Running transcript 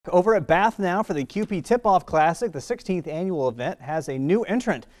Over at Bath now for the QP Tip-Off Classic. The 16th annual event has a new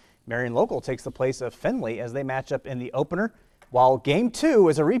entrant. Marion Local takes the place of Findlay as they match up in the opener, while Game 2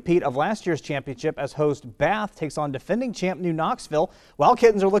 is a repeat of last year's championship as host Bath takes on defending champ New Knoxville. Wild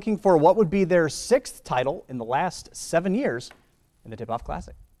Kittens are looking for what would be their 6th title in the last 7 years in the Tip-Off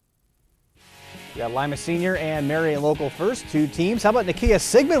Classic. We got Lima Senior and Marion Local first, two teams. How about Nakia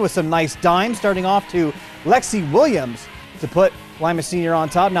Sigmund with some nice dimes, starting off to Lexi Williams to put Lima Senior on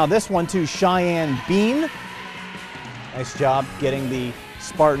top. Now this one to Cheyenne Bean. Nice job getting the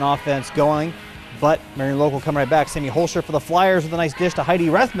Spartan offense going, but Marion Local come right back. Sammy Holscher for the Flyers with a nice dish to Heidi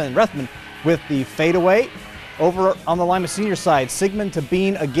Rethman. Rethman with the fadeaway. Over on the Lima Senior side, Sigmund to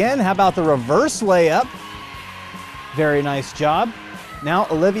Bean again. How about the reverse layup? Very nice job. Now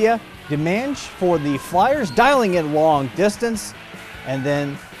Olivia Demange for the Flyers, dialing in long distance, and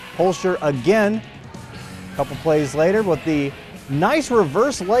then Holscher again a couple plays later with the nice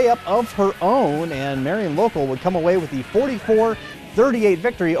reverse layup of her own, and Marion Local would come away with the 44-38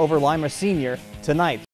 victory over Lima Senior tonight.